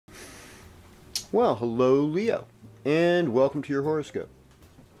Well, hello Leo, and welcome to your horoscope.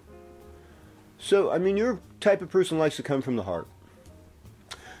 So, you're the type of person who likes to come from the heart.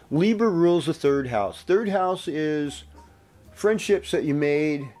 Libra rules the third house. Third house is friendships that you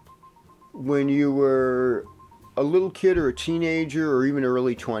made when you were a little kid or a teenager or even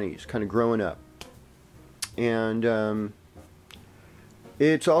early 20s, kind of growing up. And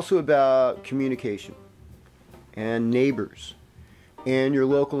it's also about communication and neighbors and your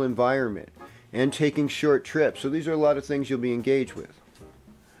local environment and taking short trips. So these are a lot of things you'll be engaged with.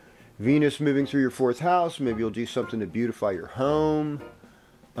 Venus moving through your fourth house, maybe you'll do something to beautify your home.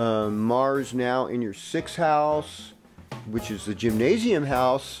 Mars now in your sixth house, which is the gymnasium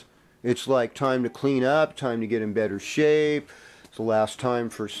house. It's like time to clean up, time to get in better shape. It's the last time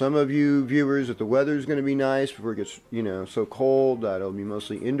for some of you viewers that the weather's going to be nice before it gets, so cold that it'll be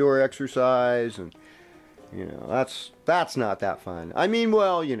mostly indoor exercise, and that's not that fun.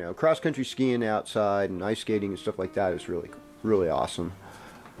 Cross-country skiing outside and ice skating and stuff like that is really, really awesome.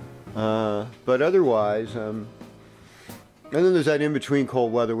 But otherwise, and then there's that in-between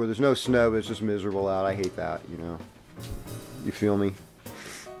cold weather where there's no snow, but it's just miserable out. I hate that, You feel me?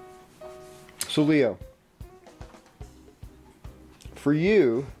 So Leo, for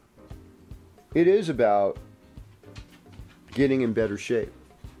you, it is about getting in better shape.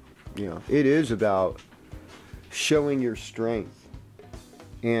 It is about showing your strength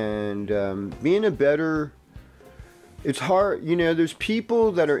and being a better. It's hard, there's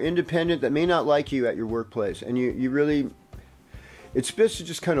people that are independent that may not like you at your workplace, and you really, it's best to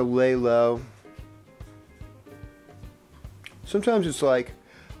just kind of lay low. Sometimes it's like,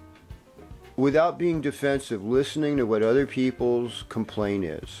 without being defensive, listening to what other people's complaint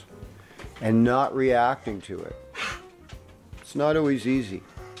is and not reacting to it. It's not always easy,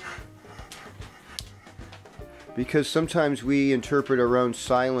 because sometimes we interpret our own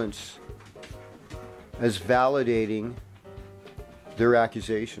silence as validating their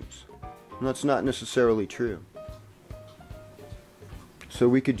accusations. And that's not necessarily true. So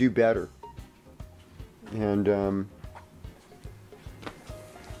we could do better. And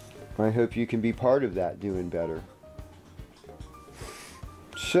I hope you can be part of that, doing better.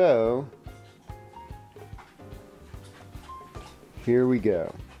 So, here we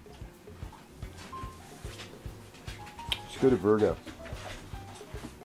go. Let's go to Virgo.